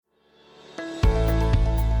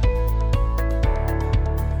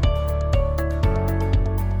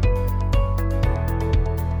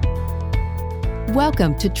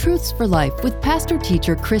Welcome to Truths for Life with Pastor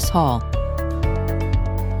Teacher Chris Hall.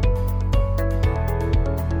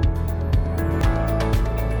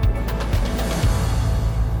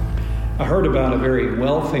 I heard about a very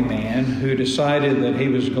wealthy man who decided that he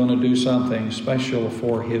was going to do something special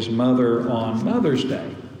for his mother on Mother's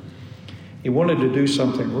Day. He wanted to do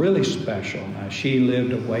something really special. Now, she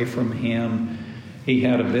lived away from him. He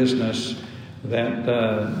had a business that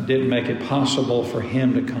didn't make it possible for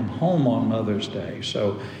him to come home on Mother's Day.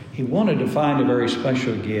 So he wanted to find a very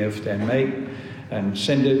special gift and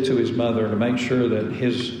send it to his mother to make sure that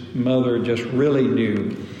his mother just really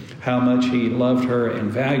knew how much he loved her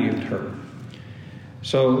and valued her.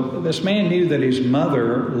 So this man knew that his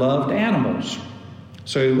mother loved animals.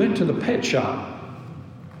 So he went to the pet shop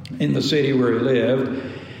in the city where he lived,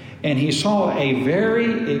 and he saw a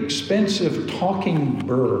very expensive talking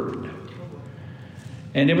bird.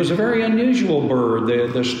 And it was a very unusual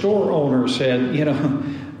bird. The store owner said,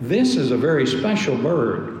 this is a very special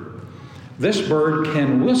bird. This bird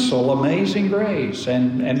can whistle Amazing Grace.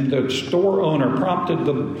 And the store owner prompted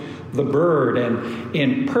the bird, and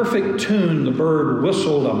in perfect tune, the bird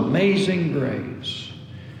whistled Amazing Grace.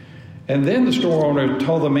 And then the store owner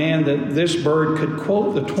told the man that this bird could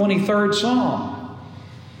quote the 23rd Psalm.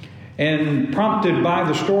 And prompted by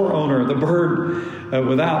the store owner, the bird,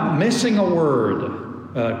 without missing a word,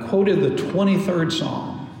 quoted the 23rd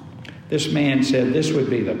Psalm. This man said this would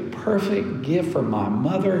be the perfect gift for my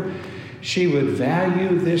mother. She would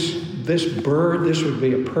value this bird. This would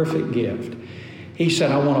be a perfect gift. He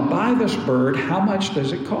said, I want to buy this bird. How much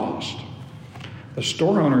does it cost? The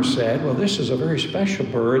store owner said, well, this is a very special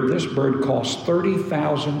bird. This bird costs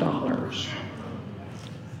 $30,000.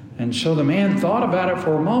 And so the man thought about it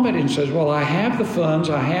for a moment and says, well, I have the funds.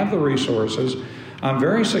 I have the resources. I'm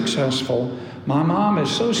very successful. My mom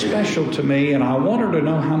is so special to me, and I want her to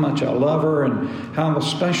know how much I love her and how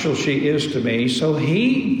special she is to me. So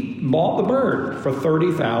he bought the bird for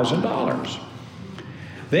 $30,000.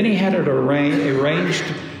 Then he had it arranged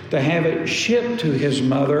to have it shipped to his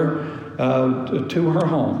mother to her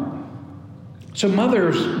home. So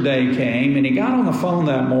Mother's Day came, and he got on the phone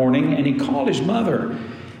that morning, and he called his mother,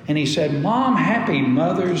 and he said, Mom, happy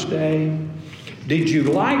Mother's Day. Did you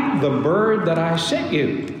like the bird that I sent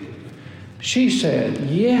you? She said,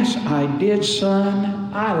 yes, I did,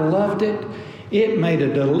 son. I loved it. It made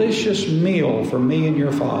a delicious meal for me and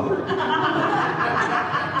your father.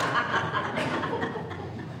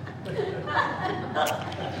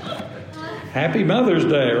 Happy Mother's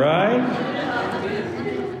Day, right?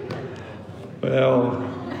 Well,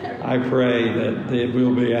 I pray that it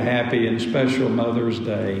will be a happy and special Mother's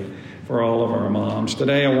Day for all of our moms.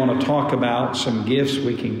 Today I want to talk about some gifts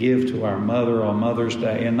we can give to our mother on Mother's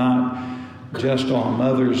Day, and not just on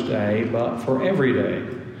Mother's Day, but for every day,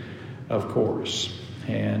 of course.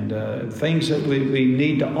 And things that we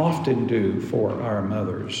need to often do for our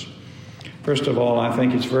mothers. First of all, I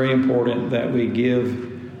think it's very important that we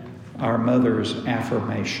give our mothers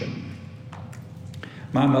affirmation.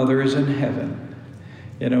 My mother is in heaven.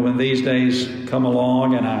 When these days come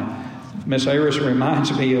along and Miss Iris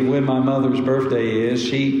reminds me of when my mother's birthday is.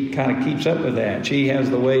 She kind of keeps up with that. She has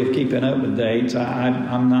the way of keeping up with dates.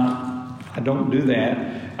 I don't do that.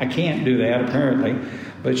 I can't do that, apparently,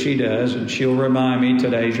 but she does, and she'll remind me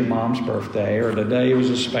today's your mom's birthday, or today was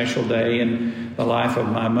a special day in the life of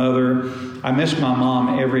my mother. I miss my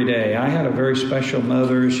mom every day. I had a very special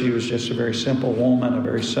mother. She was just a very simple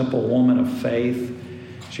woman of faith.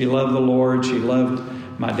 She loved the Lord. She loved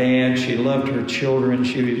my dad. She loved her children.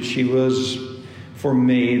 She was, for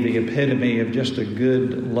me, the epitome of just a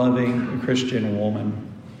good, loving Christian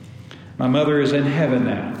woman. My mother is in heaven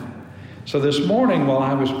now. So this morning, while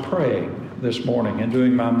I was praying this morning and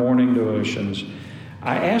doing my morning devotions,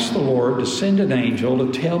 I asked the Lord to send an angel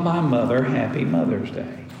to tell my mother Happy Mother's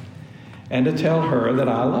Day and to tell her that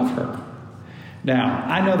I love her. Now,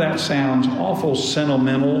 I know that sounds awful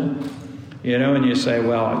sentimental, and you say,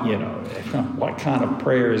 well, what kind of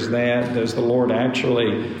prayer is that? Does the Lord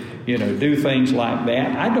actually, do things like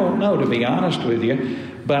that? I don't know, to be honest with you.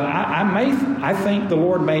 But I think the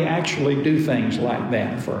Lord may actually do things like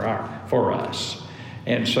that for us.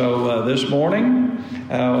 And so this morning,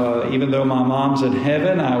 even though my mom's in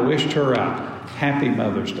heaven, I wished her a happy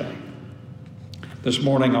Mother's Day. This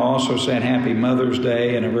morning I also said Happy Mother's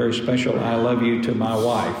Day and a very special I love you to my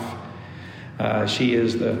wife. She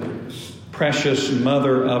is the precious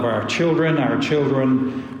mother of our children. Our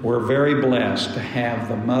children were very blessed to have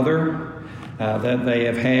the mother that they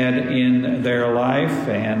have had in their life,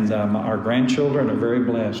 and our grandchildren are very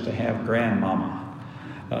blessed to have grandmama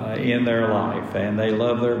in their life, and they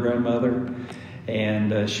love their grandmother.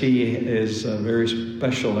 And she is very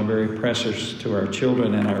special and very precious to our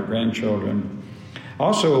children and our grandchildren.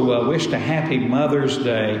 Also wish a happy Mother's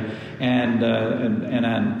Day, and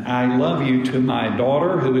I love you to my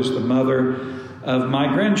daughter, who is the mother of my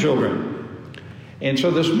grandchildren. And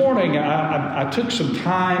so this morning, I took some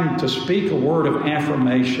time to speak a word of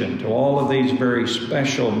affirmation to all of these very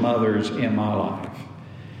special mothers in my life.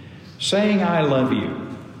 Saying I love you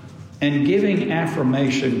and giving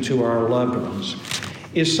affirmation to our loved ones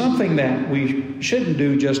is something that we shouldn't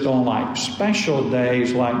do just on like special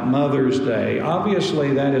days like Mother's Day.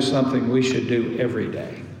 Obviously, that is something we should do every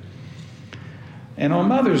day. And on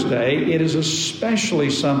Mother's Day, it is especially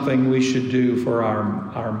something we should do for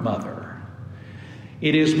our mother.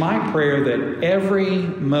 It is my prayer that every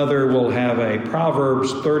mother will have a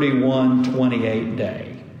Proverbs 31:28 day.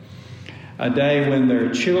 A day when their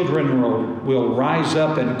children will rise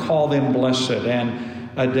up and call them blessed, and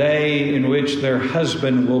a day in which their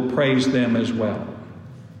husband will praise them as well.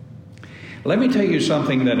 Let me tell you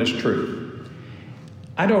something that is true.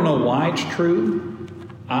 I don't know why it's true.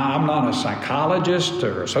 I'm not a psychologist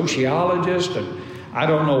or a sociologist, and I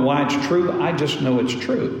don't know why it's true. I just know it's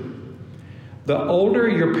true. The older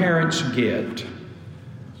your parents get,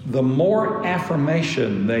 the more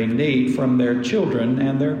affirmation they need from their children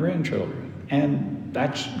and their grandchildren. And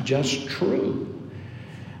that's just true.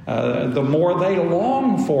 The more they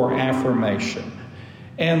long for affirmation,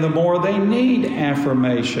 and the more they need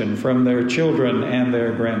affirmation from their children and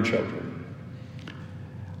their grandchildren.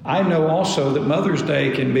 I know also that Mother's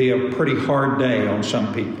Day can be a pretty hard day on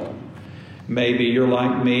some people. Maybe you're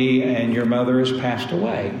like me and your mother has passed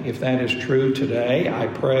away. If that is true today, I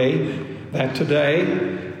pray that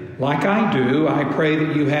today, like I do, I pray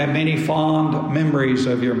that you have many fond memories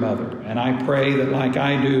of your mother. And I pray that, like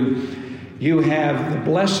I do, you have the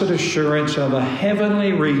blessed assurance of a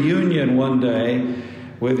heavenly reunion one day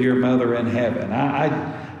with your mother in heaven.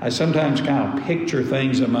 I sometimes kind of picture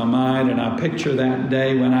things in my mind, and I picture that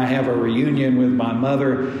day when I have a reunion with my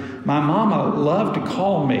mother. My mama loved to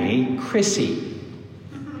call me Chrissy.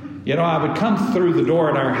 You know, I would come through the door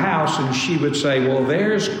at our house and she would say, well,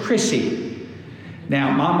 there's Chrissy.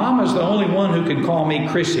 Now, my mama's the only one who can call me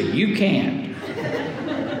Chrissy. You can't.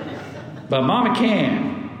 But Mama can.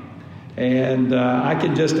 And I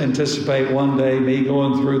can just anticipate one day me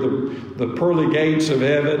going through the pearly gates of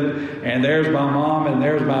heaven, and there's my mom and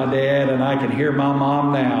there's my dad, and I can hear my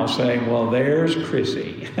mom now saying, well, there's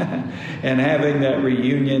Chrissy, and having that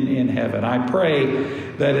reunion in heaven. I pray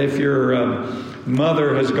that if your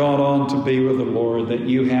mother has gone on to be with the Lord, that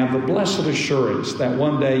you have the blessed assurance that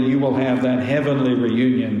one day you will have that heavenly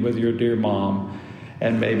reunion with your dear mom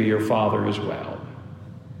and maybe your father as well.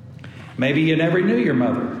 Maybe you never knew your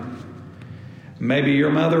mother. Maybe your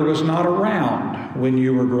mother was not around when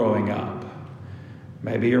you were growing up.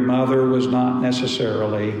 Maybe your mother was not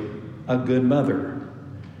necessarily a good mother.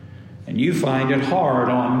 And you find it hard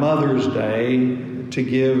on Mother's Day to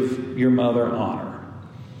give your mother honor.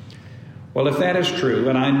 Well, if that is true,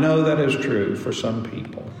 and I know that is true for some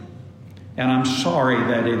people, and I'm sorry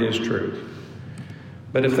that it is true,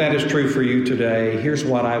 but if that is true for you today, here's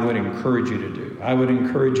what I would encourage you to do. I would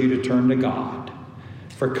encourage you to turn to God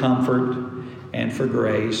for comfort and for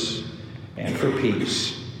grace and for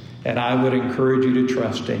peace. And I would encourage you to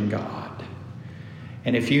trust in God.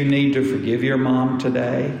 And if you need to forgive your mom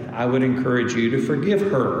today, I would encourage you to forgive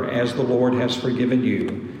her as the Lord has forgiven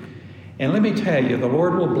you. And let me tell you, the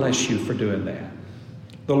Lord will bless you for doing that.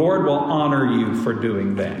 The Lord will honor you for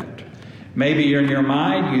doing that. Maybe in your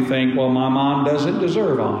mind you think, well, my mom doesn't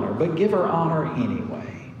deserve honor, but give her honor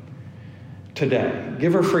anyway today.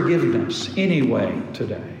 Give her forgiveness anyway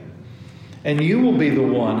today. And you will be the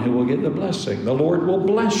one who will get the blessing. The Lord will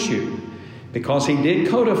bless you because he did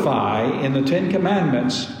codify in the 10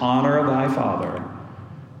 Commandments, honor thy father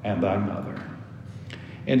and thy mother.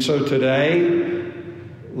 And so today,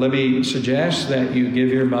 let me suggest that you give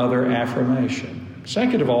your mother affirmation.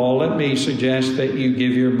 Second of all, let me suggest that you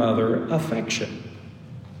give your mother affection.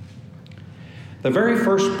 The very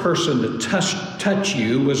first person to touch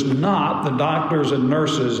you was not the doctors and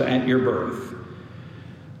nurses at your birth.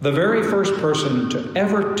 The very first person to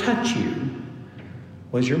ever touch you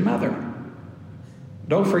was your mother.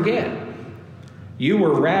 Don't forget, you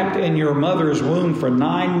were wrapped in your mother's womb for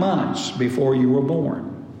 9 months before you were born.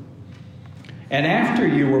 And after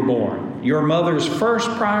you were born, your mother's first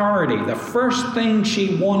priority, the first thing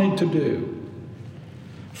she wanted to do,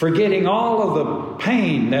 forgetting all of the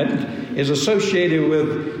pain that is associated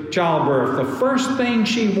with childbirth, the first thing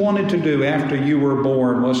she wanted to do after you were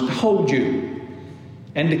born was to hold you,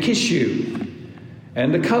 and to kiss you,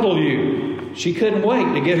 and to cuddle you, She couldn't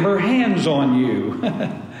wait to get her hands on you.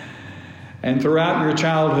 And throughout your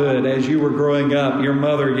childhood, as you were growing up, your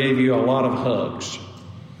mother gave you a lot of hugs.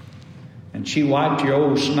 And she wiped your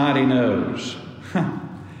old snotty nose.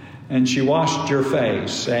 And she washed your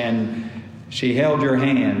face. And she held your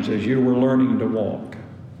hands as you were learning to walk.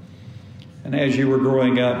 And as you were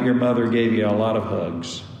growing up, your mother gave you a lot of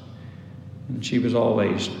hugs. And she was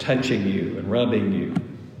always touching you and rubbing you.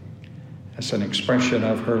 That's an expression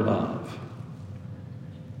of her love.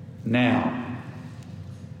 Now,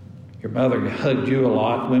 your mother hugged you a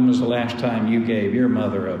lot. When was the last time you gave your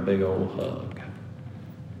mother a big old hug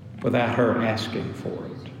without her asking for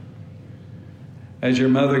it? As your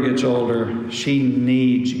mother gets older, she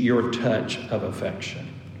needs your touch of affection.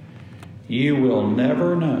 You will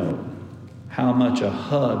never know how much a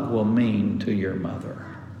hug will mean to your mother.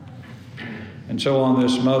 And so on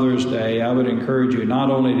this Mother's Day, I would encourage you not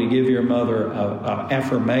only to give your mother an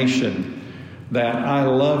affirmation that I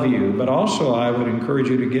love you, but also I would encourage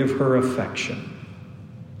you to give her affection.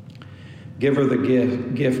 Give her the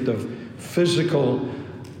gift of physical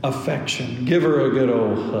affection. Give her a good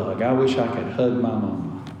old hug. I wish I could hug my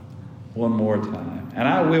mama one more time. And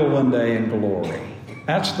I will one day in glory.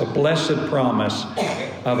 That's the blessed promise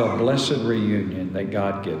of a blessed reunion that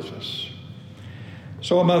God gives us.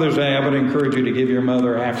 So on Mother's Day, I would encourage you to give your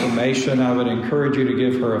mother affirmation. I would encourage you to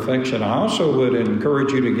give her affection. I also would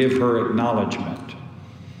encourage you to give her acknowledgement.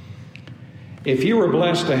 If you were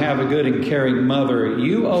blessed to have a good and caring mother,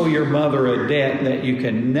 you owe your mother a debt that you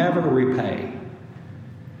can never repay.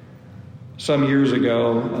 Some years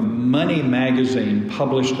ago, Money Magazine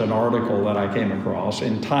published an article that I came across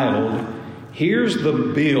entitled, "Here's the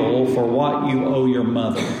Bill for What You Owe Your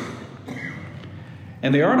Mother."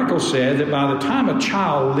 And the article said that by the time a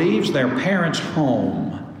child leaves their parents'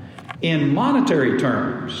 home, in monetary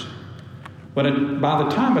terms, by the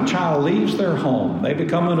time a child leaves their home, they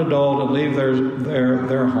become an adult and leave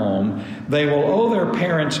their home, they will owe their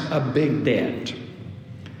parents a big debt.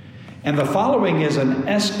 And the following is an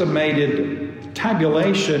estimated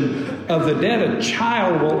tabulation of the debt a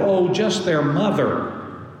child will owe just their mother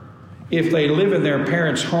if they live in their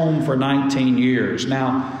parents' home for 19 years.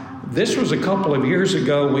 Now, this was a couple of years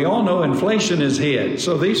ago. We all know inflation has hit,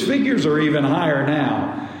 so these figures are even higher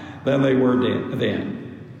now than they were then.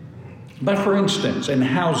 But for instance, in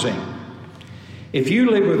housing, if you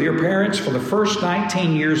live with your parents for the first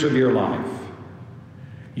 19 years of your life,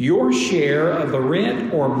 your share of the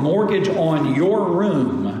rent or mortgage on your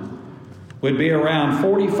room would be around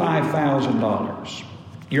 $45,000.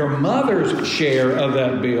 Your mother's share of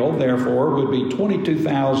that bill, therefore, would be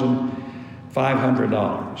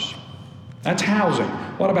 $22,500. That's housing.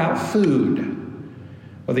 What about food?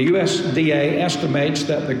 Well, the USDA estimates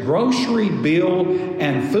that the grocery bill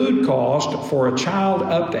and food cost for a child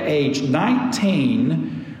up to age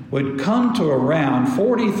 19 would come to around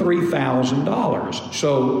 $43,000.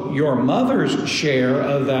 So your mother's share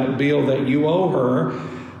of that bill that you owe her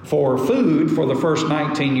for food for the first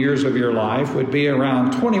 19 years of your life would be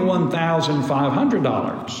around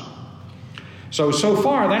 $21,500. So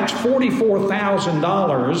far, that's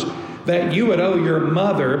 $44,000 that you would owe your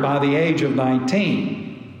mother by the age of 19.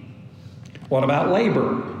 What about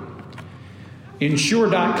labor?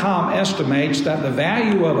 Insure.com estimates that the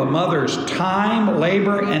value of a mother's time,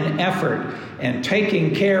 labor, and effort in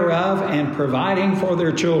taking care of and providing for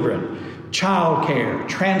their children, child care,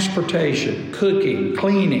 transportation, cooking,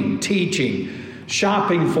 cleaning, teaching,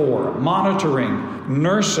 shopping for, monitoring,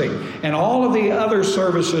 nursing, and all of the other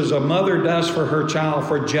services a mother does for her child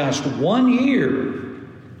for just 1 year.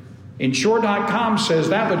 Insure.com says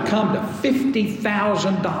that would come to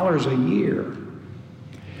 $50,000 a year.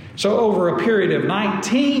 So over a period of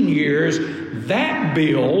 19 years, that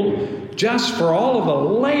bill, just for all of the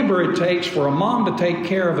labor it takes for a mom to take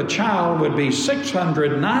care of a child, would be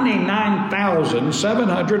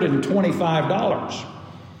 $699,725.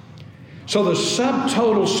 So the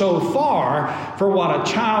subtotal so far for what a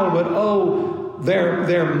child would owe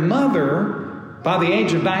their mother by the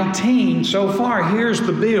age of 19, so far, here's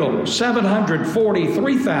the bill,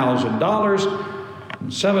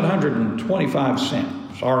 $743,725,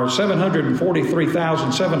 or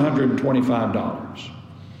 $743,725.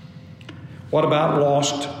 What about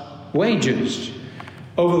lost wages?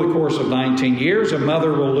 Over the course of 19 years, a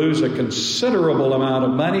mother will lose a considerable amount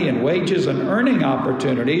of money in wages and earning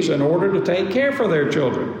opportunities in order to take care for their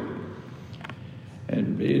children,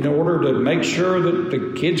 and in order to make sure that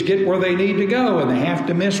the kids get where they need to go and they have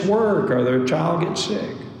to miss work or their child gets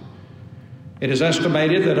sick. It is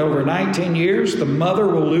estimated that over 19 years, the mother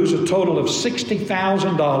will lose a total of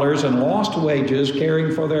 $60,000 in lost wages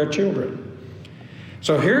caring for their children.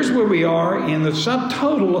 So here's where we are in the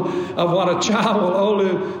subtotal of what a child will owe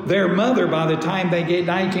to their mother by the time they get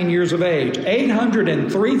 19 years of age.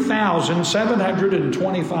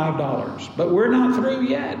 $803,725. But we're not through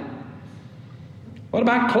yet. What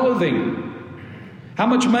about clothing? How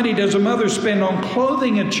much money does a mother spend on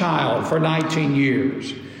clothing a child for 19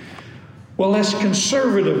 years? Well, let's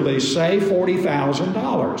conservatively say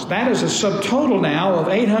 $40,000. That is a subtotal now of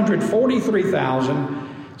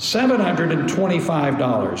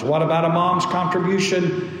 $843,725. What about a mom's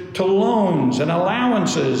contribution to loans and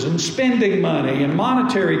allowances and spending money and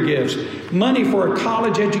monetary gifts, money for a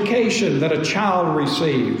college education that a child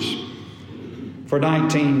receives for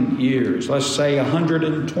 19 years? Let's say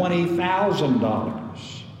 $120,000.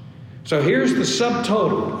 So here's the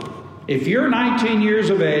subtotal. If you're 19 years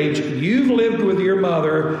of age, you've lived with your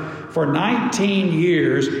mother for 19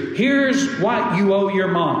 years, here's what you owe your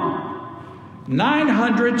mom.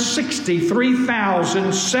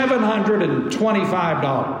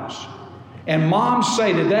 $963,725. And moms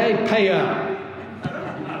say today, pay up.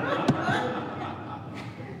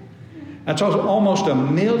 That's almost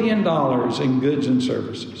 $1 million in goods and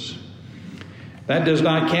services. That does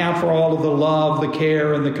not count for all of the love, the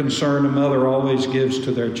care, and the concern a mother always gives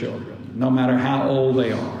to their children, no matter how old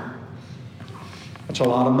they are. That's a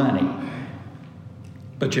lot of money.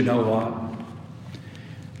 But you know what?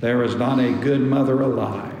 There is not a good mother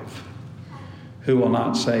alive who will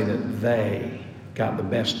not say that they got the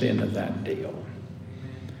best end of that deal.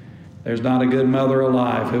 There's not a good mother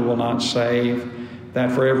alive who will not say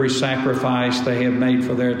that for every sacrifice they have made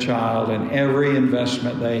for their child and every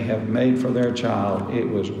investment they have made for their child, it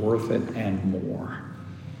was worth it and more.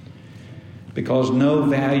 Because no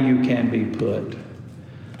value can be put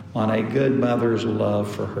on a good mother's love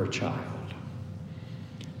for her child.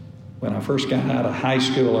 When I first got out of high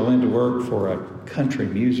school, I went to work for a country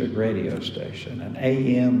music radio station, an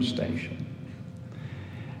AM station.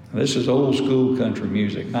 This is old school country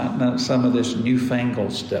music, not some of this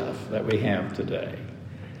newfangled stuff that we have today.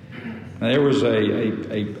 Now, there was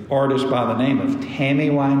a artist by the name of Tammy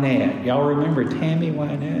Wynette. Y'all remember Tammy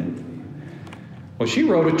Wynette? Well, she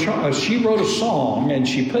wrote a song and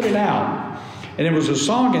she put it out, and it was a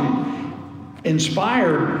song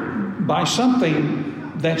inspired by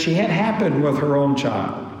something that she had happened with her own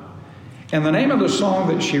child. And the name of the song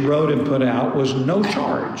that she wrote and put out was No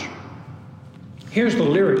Charge. Here's the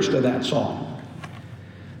lyrics to that song.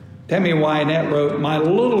 Tammy Wynette wrote, "My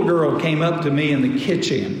little girl came up to me in the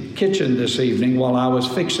kitchen this evening while I was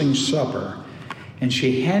fixing supper, and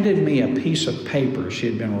she handed me a piece of paper she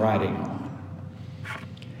had been writing on.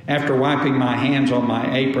 After wiping my hands on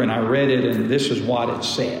my apron, I read it, and this is what it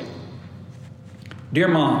said. Dear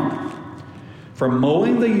Mom, for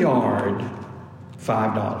mowing the yard,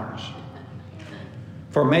 $5.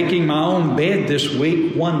 For making my own bed this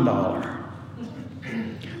week, $1.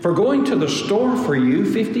 For going to the store for you,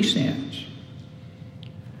 50 cents.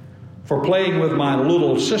 For playing with my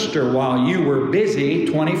little sister while you were busy,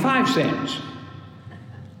 25 cents.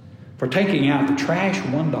 For taking out the trash,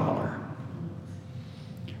 $1.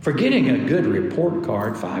 For getting a good report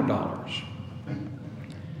card, $5.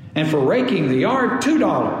 And for raking the yard,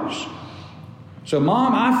 $2. So,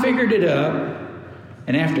 Mom, I figured it up,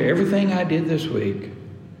 and after everything I did this week,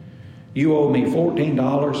 you owe me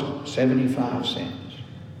 $14.75.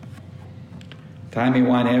 Tammy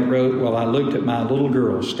Wynette wrote, "Well, I looked at my little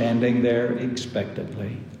girl standing there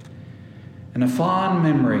expectantly, and a fond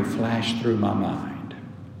memory flashed through my mind.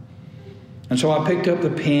 And so I picked up the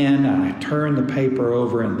pen, and I turned the paper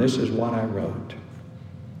over, and this is what I wrote.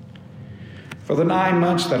 For the 9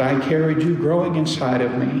 months that I carried you growing inside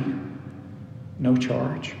of me, no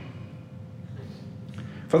charge.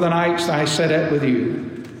 For the nights I sat up with you,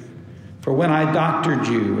 for when I doctored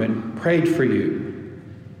you and prayed for you,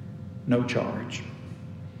 no charge.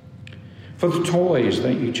 For the toys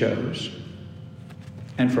that you chose,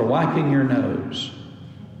 and for wiping your nose,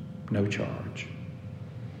 no charge.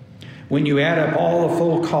 When you add up all the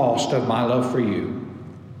full cost of my love for you,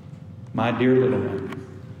 my dear little one,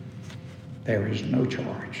 there is no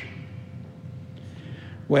charge."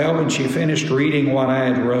 Well, when she finished reading what I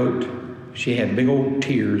had wrote, she had big old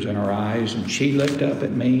tears in her eyes, and she looked up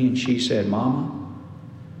at me and she said, "Mama,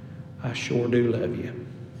 I sure do love you."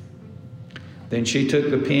 Then she took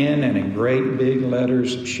the pen and in great big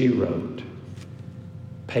letters she wrote,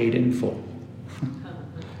 "Paid in full."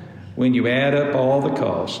 When you add up all the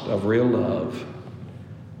cost of real love,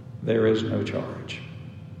 there is no charge.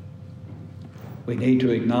 We need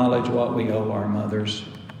to acknowledge what we owe our mothers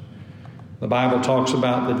The Bible talks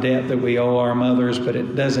about the debt that we owe our mothers, but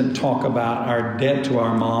it doesn't talk about our debt to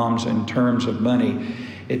our moms in terms of money.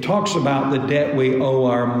 It talks about the debt we owe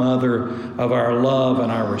our mother of our love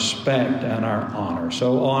and our respect and our honor.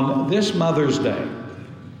 So on this Mother's Day,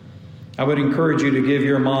 I would encourage you to give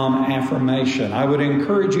your mom affirmation. I would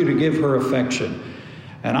encourage you to give her affection.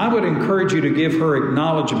 And I would encourage you to give her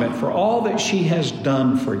acknowledgement for all that she has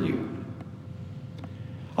done for you.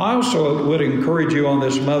 I also would encourage you on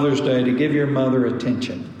this Mother's Day to give your mother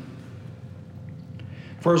attention.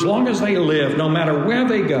 For as long as they live, no matter where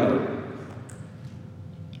they go,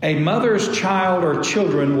 a mother's child or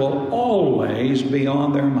children will always be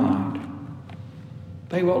on their mind.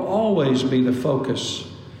 They will always be the focus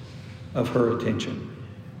of her attention.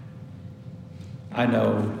 I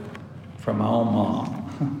know from my own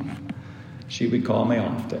mom, she would call me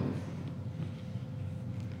often.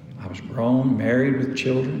 I was grown, married with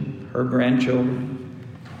children, her grandchildren.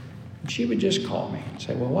 And she would just call me and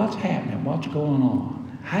say, well, what's happening? What's going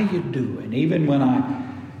on? How you doing? Even when I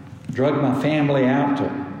drug my family out to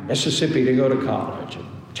Mississippi to go to college,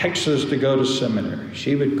 Texas to go to seminary,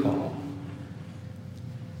 she would call.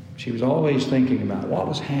 She was always thinking about what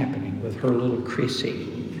was happening with her little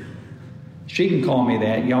Chrissy. She can call me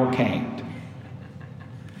that, y'all can't.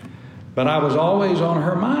 But I was always on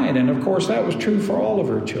her mind, and of course that was true for all of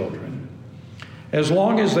her children. As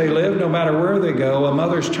long as they live, no matter where they go, a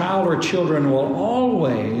mother's child or children will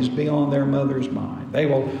always be on their mother's mind. They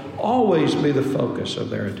will always be the focus of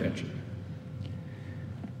their attention.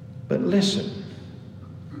 But listen,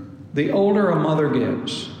 the older a mother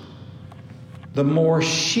gets, the more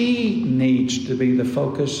she needs to be the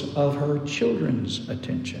focus of her children's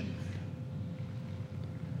attention.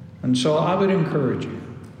 And so I would encourage you,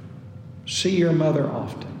 see your mother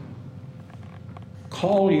often.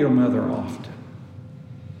 Call your mother often.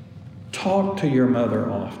 Talk to your mother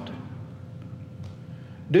often.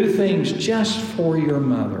 Do things just for your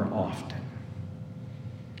mother often.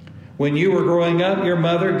 When you were growing up, your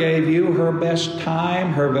mother gave you her best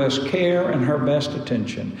time, her best care, and her best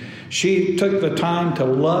attention. She took the time to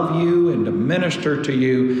love you and to minister to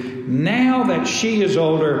you. Now that she is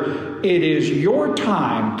older, it is your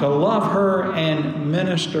time to love her and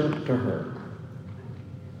minister to her.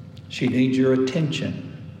 She needs your attention.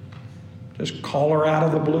 Just call her out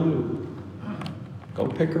of the blue. Go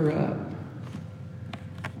pick her up.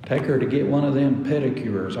 Take her to get one of them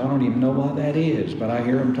pedicures. I don't even know what that is, but I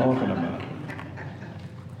hear them talking about it.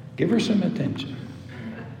 Give her some attention.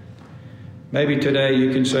 Maybe today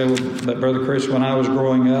you can say, well, but Brother Chris, when I was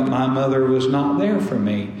growing up, my mother was not there for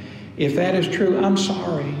me. If that is true, I'm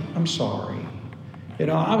sorry. I'm sorry. You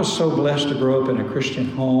know, I was so blessed to grow up in a Christian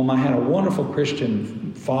home. I had a wonderful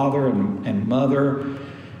Christian father and mother,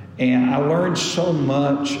 and I learned so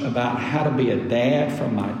much about how to be a dad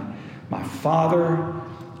from my father.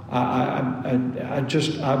 I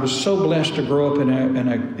was so blessed to grow up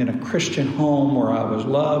in a Christian home where I was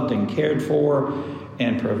loved and cared for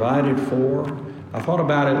and provided for. I thought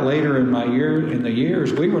about it later in the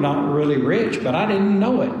years. We were not really rich, but I didn't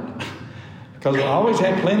know it because I always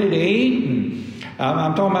had plenty to eat. And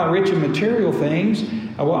I'm talking about rich in material things.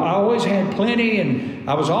 I always had plenty, and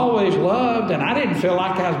I was always loved, and I didn't feel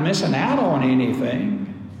like I was missing out on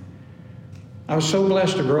anything. I was so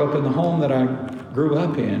blessed to grow up in the home that I grew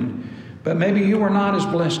up in, but maybe you were not as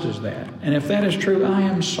blessed as that. And if that is true, I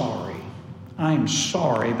am sorry. I am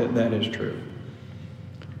sorry that that is true.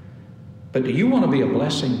 But do you want to be a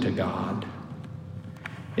blessing to God?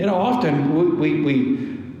 You know, often we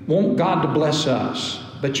want God to bless us,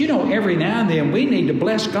 but you know, every now and then we need to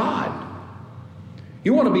bless God.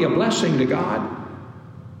 You want to be a blessing to God?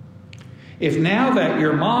 If now that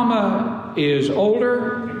your mama is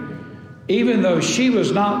older, even though she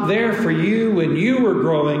was not there for you when you were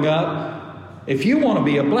growing up, if you want to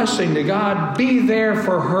be a blessing to God, be there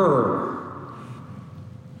for her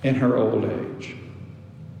in her old age.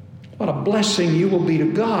 What a blessing you will be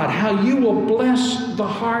to God. How you will bless the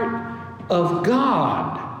heart of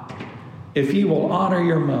God if you will honor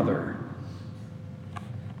your mother,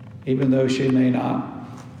 even though she may not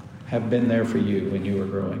have been there for you when you were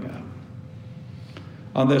growing up.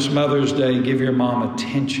 On this Mother's Day, give your mom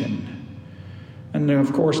attention. And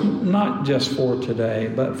of course, not just for today,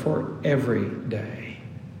 but for every day.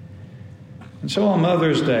 And so on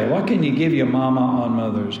Mother's Day, what can you give your mama on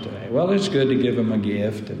Mother's Day? Well, it's good to give them a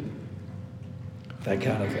gift and that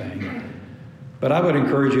kind of thing. But I would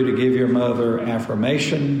encourage you to give your mother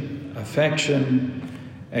affirmation, affection,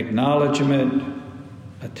 acknowledgement,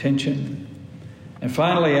 attention. And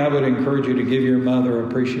finally, I would encourage you to give your mother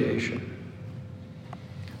appreciation.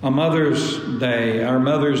 On Mother's Day, our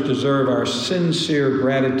mothers deserve our sincere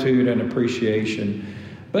gratitude and appreciation,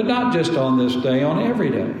 but not just on this day, on every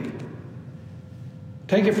day.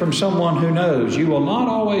 Take it from someone who knows you will not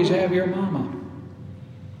always have your mama.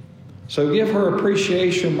 So give her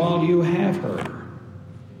appreciation while you have her.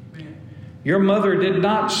 Your mother did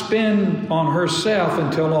not spend on herself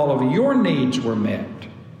until all of your needs were met.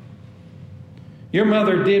 Your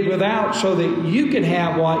mother did without so that you could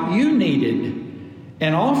have what you needed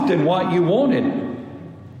and often what you wanted.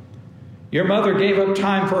 Your mother gave up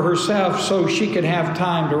time for herself so she could have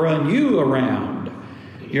time to run you around.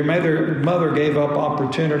 Your mother gave up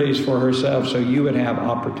opportunities for herself so you would have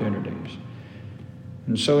opportunities.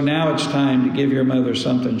 And so now it's time to give your mother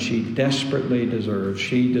something she desperately deserves.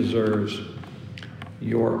 She deserves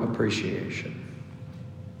your appreciation.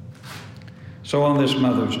 So on this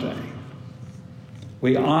Mother's Day,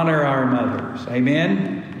 we honor our mothers.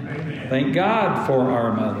 Amen? Amen. Thank God for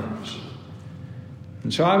our mothers.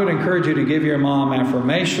 And so I would encourage you to give your mom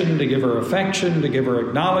affirmation, to give her affection, to give her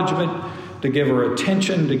acknowledgement, to give her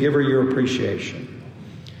attention, to give her your appreciation.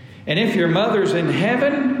 And if your mother's in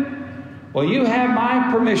heaven, well, you have my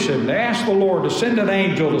permission to ask the Lord to send an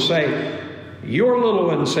angel to say, your little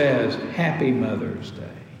one says, Happy Mother's Day.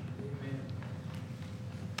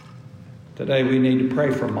 Today we need to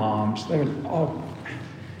pray for moms.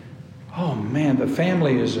 Oh man, the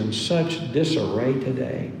family is in such disarray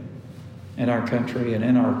today in our country and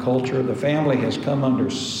in our culture. The family has come under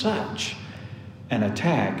such an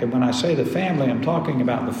attack. And when I say the family, I'm talking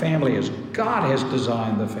about the family as God has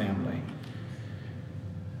designed the family.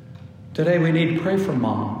 Today we need to pray for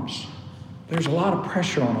moms. There's a lot of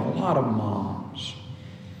pressure on a lot of moms.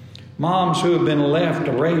 Moms who have been left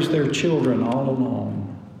to raise their children all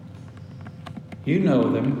alone. You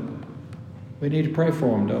know them. We need to pray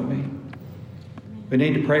for them, don't we? We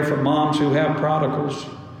need to pray for moms who have prodigals.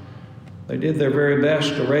 They did their very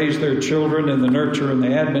best to raise their children in the nurture and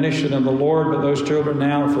the admonition of the Lord, but those children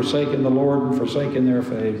now have forsaken the Lord and forsaken their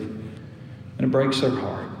faith. And it breaks their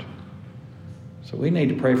heart. So we need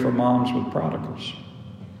to pray for moms with prodigals.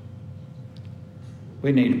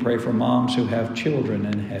 We need to pray for moms who have children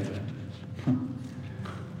in heaven.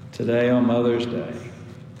 Today on Mother's Day,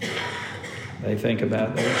 they think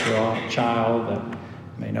about their child that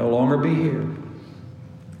may no longer be here.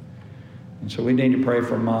 And so we need to pray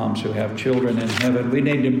for moms who have children in heaven. We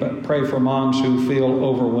need to pray for moms who feel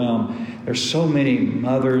overwhelmed. There's so many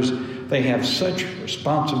mothers. They have such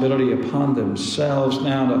responsibility upon themselves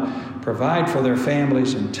now to provide for their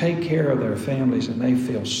families and take care of their families, and they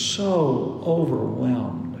feel so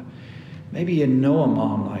overwhelmed. Maybe you know a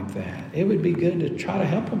mom like that. It would be good to try to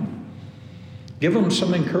help them. Give them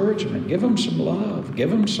some encouragement. Give them some love. Give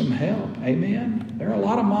them some help. Amen? There are a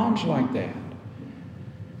lot of moms like that.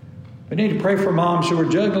 We need to pray for moms who are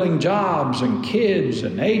juggling jobs and kids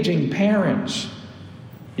and aging parents.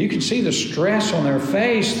 You can see the stress on their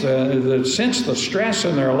face, sense the stress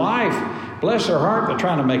in their life. Bless their heart, they're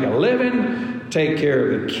trying to make a living, take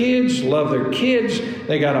care of the kids, love their kids.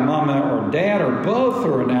 They got a mama or dad or both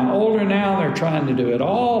who are now older now. They're trying to do it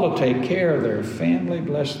all to take care of their family.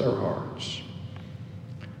 Bless their hearts.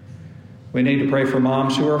 We need to pray for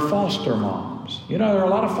moms who are foster moms. You know, there are a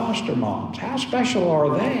lot of foster moms. How special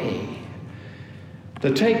are they?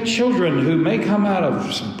 To take children who may come out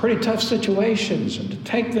of some pretty tough situations and to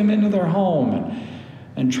take them into their home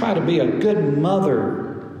and try to be a good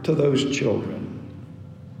mother to those children.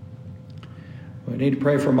 We need to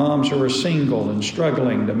pray for moms who are single and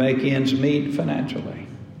struggling to make ends meet financially.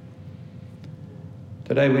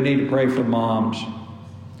 Today we need to pray for moms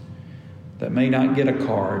that may not get a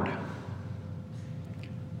card.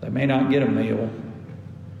 They may not get a meal.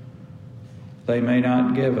 They may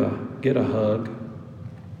not get a hug.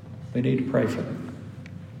 We need to pray for them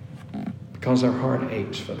because their heart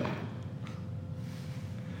aches for that.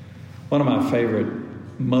 One of my favorite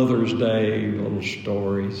Mother's Day little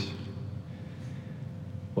stories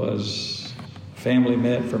was a family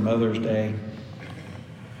met for Mother's Day,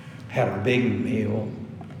 had a big meal.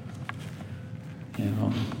 You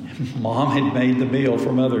know, Mom had made the meal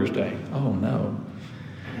for Mother's Day. Oh no.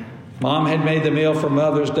 Mom had made the meal for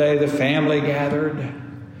Mother's Day. The family gathered.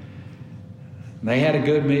 They had a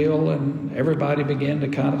good meal, and everybody began to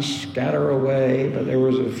kind of scatter away, but there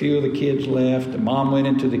was a few of the kids left. And Mom went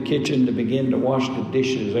into the kitchen to begin to wash the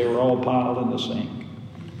dishes. They were all piled in the sink.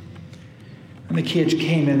 And the kids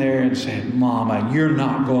came in there and said, Mama, you're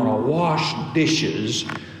not going to wash dishes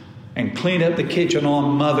and clean up the kitchen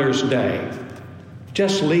on Mother's Day.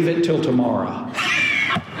 Just leave it till tomorrow.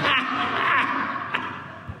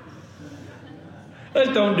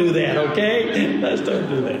 Let's don't do that, okay? Let's don't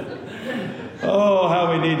do that. Oh,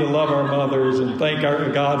 how we need to love our mothers and thank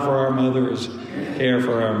God for our mothers, care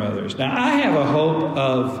for our mothers. Now, I have a hope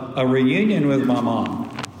of a reunion with my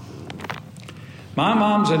mom. My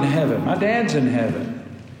mom's in heaven. My dad's in heaven.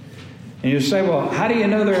 And you say, well, how do you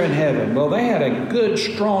know they're in heaven? Well, they had a good,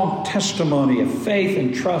 strong testimony of faith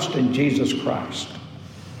and trust in Jesus Christ.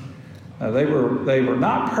 They were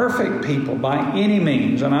not perfect people by any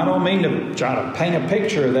means. And I don't mean to try to paint a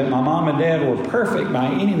picture that my mom and dad were perfect by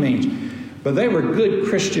any means. But they were good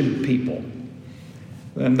Christian people.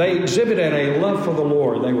 And they exhibited a love for the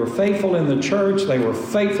Lord. They were faithful in the church. They were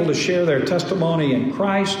faithful to share their testimony in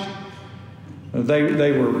Christ.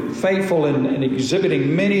 They were faithful in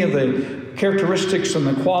exhibiting many of the characteristics and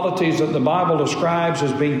the qualities that the Bible describes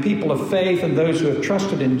as being people of faith and those who have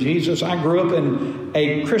trusted in Jesus. I grew up in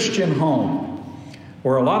a Christian home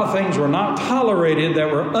where a lot of things were not tolerated that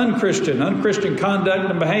were unchristian conduct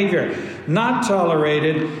and behavior, not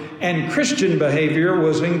tolerated, and Christian behavior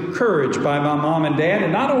was encouraged by my mom and dad,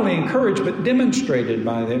 and not only encouraged, but demonstrated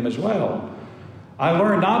by them as well. I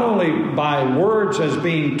learned not only by words as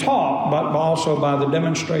being taught, but also by the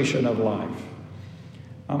demonstration of life.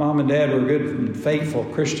 My mom and dad were good and faithful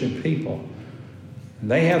Christian people.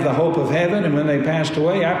 They have the hope of heaven, and when they passed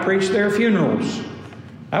away, I preached their funerals.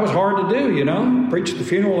 That was hard to do, preach the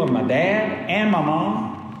funeral of my dad and my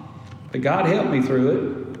mom. But God helped me through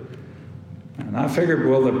it. And I figured,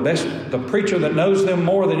 well, the preacher that knows them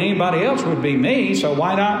more than anybody else would be me, so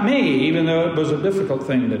why not me, even though it was a difficult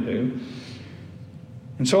thing to do.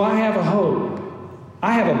 And so I have a hope.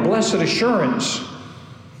 I have a blessed assurance.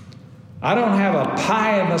 I don't have a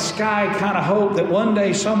pie in the sky kind of hope that one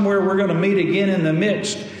day somewhere we're going to meet again in the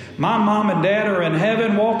midst. My mom and dad are in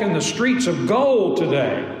heaven walking the streets of gold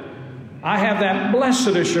today. I have that blessed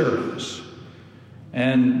assurance.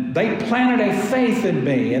 And they planted a faith in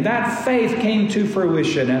me, and that faith came to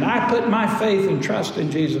fruition, and I put my faith and trust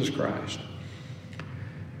in Jesus Christ.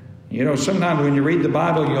 Sometimes when you read the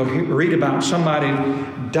Bible, you'll read about somebody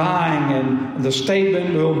dying, and the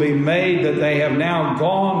statement will be made that they have now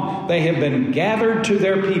gone, they have been gathered to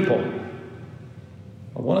their people.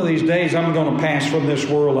 One of these days I'm going to pass from this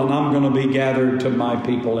world, and I'm going to be gathered to my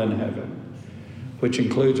people in heaven, which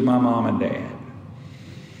includes my mom and dad.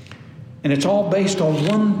 And it's all based on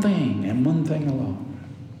one thing and one thing alone.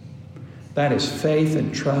 That is faith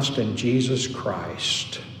and trust in Jesus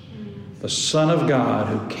Christ, the Son of God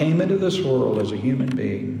who came into this world as a human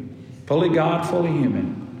being, fully God, fully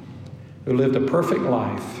human, who lived a perfect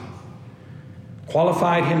life,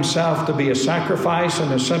 qualified himself to be a sacrifice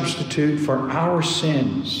and a substitute for our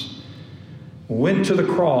sins, went to the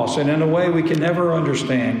cross, and in a way we can never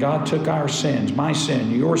understand, God took our sins, my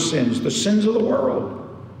sin, your sins, the sins of the world,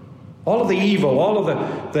 all of the evil, all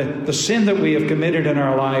of the sin that we have committed in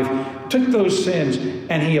our life, took those sins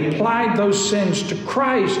and he applied those sins to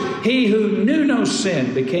Christ. He who knew no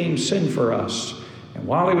sin became sin for us. And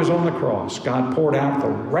while he was on the cross, God poured out the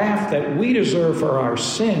wrath that we deserve for our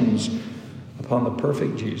sins upon the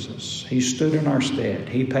perfect Jesus. He stood in our stead.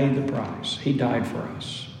 He paid the price. He died for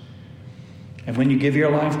us. And when you give your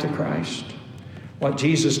life to Christ, what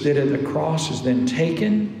Jesus did at the cross is then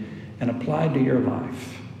taken and applied to your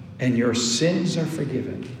life. And your sins are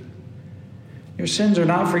forgiven. Your sins are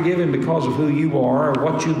not forgiven because of who you are or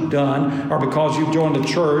what you've done or because you've joined a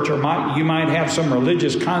church or you might have some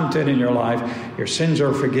religious content in your life. Your sins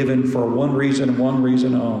are forgiven for one reason and one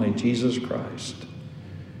reason only, Jesus Christ.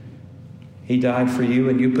 He died for you,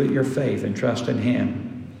 and you put your faith and trust in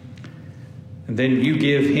him. And then you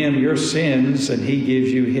give him your sins, and he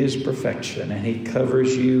gives you his perfection, and he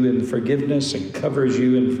covers you in forgiveness and covers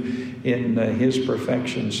you in his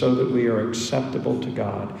perfection so that we are acceptable to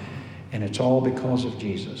God. And it's all because of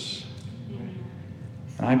Jesus.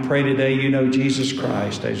 And I pray today you know Jesus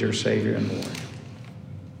Christ as your Savior and Lord.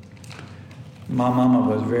 My mama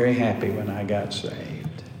was very happy when I got saved.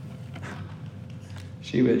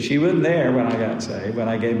 She wasn't there when I got saved, when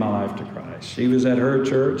I gave my life to Christ. She was at her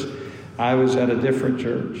church. I was at a different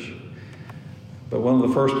church. But one of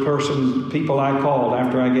the first people I called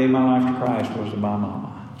after I gave my life to Christ was my mama.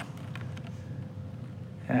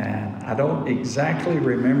 And I don't exactly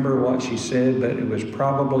remember what she said, but it was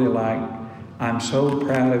probably like, "I'm so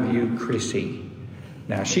proud of you, Chrissy."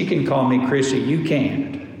 Now, she can call me Chrissy. You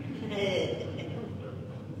can't.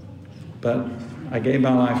 But I gave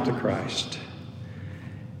my life to Christ.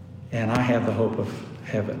 And I have the hope of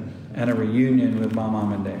heaven and a reunion with my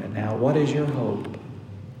mom and dad. Now, what is your hope?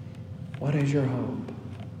 What is your hope?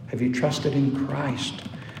 Have you trusted in Christ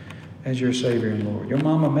as your Savior and Lord? Your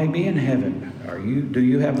mama may be in heaven. Do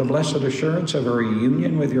you have the blessed assurance of a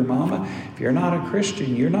reunion with your mama? If you're not a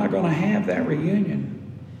Christian, you're not going to have that reunion.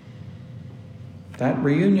 That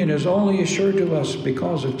reunion is only assured to us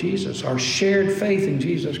because of Jesus, our shared faith in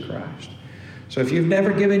Jesus Christ. So if you've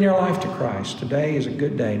never given your life to Christ, today is a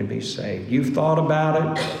good day to be saved. You've thought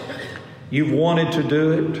about it. You've wanted to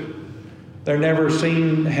do it. There never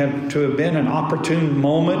seemed to have been an opportune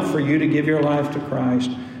moment for you to give your life to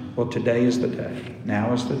Christ. Well, today is the day.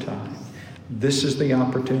 Now is the time. This is the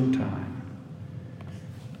opportune time.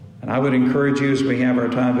 And I would encourage you as we have our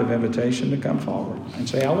time of invitation to come forward and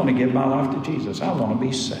say, I want to give my life to Jesus. I want to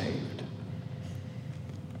be saved.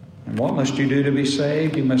 And what must you do to be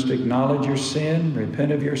saved? You must acknowledge your sin,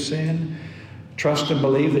 repent of your sin, trust and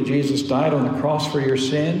believe that Jesus died on the cross for your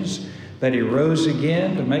sins, that he rose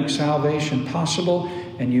again to make salvation possible,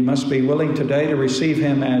 and you must be willing today to receive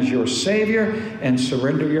him as your Savior and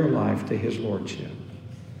surrender your life to his lordship.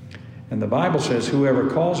 And the Bible says, whoever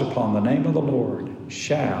calls upon the name of the Lord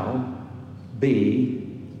shall be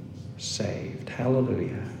saved.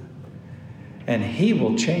 Hallelujah. And he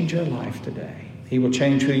will change your life today. He will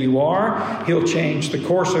change who you are. He'll change the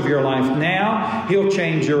course of your life now. He'll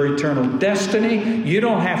change your eternal destiny. You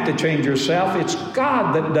don't have to change yourself. It's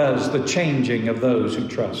God that does the changing of those who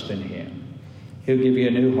trust in him. He'll give you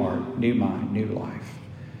a new heart, new mind, new life.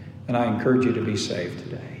 And I encourage you to be saved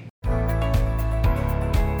today.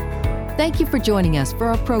 Thank you for joining us for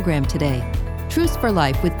our program today. Truths for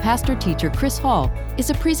Life with Pastor Teacher Chris Hall is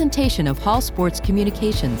a presentation of Hall Sports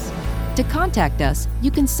Communications. To contact us, you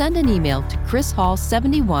can send an email to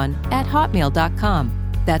chrishall71@hotmail.com.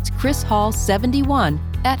 That's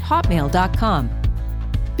chrishall71@hotmail.com.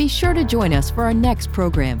 Be sure to join us for our next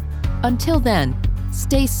program. Until then,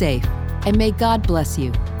 stay safe and may God bless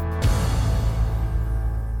you.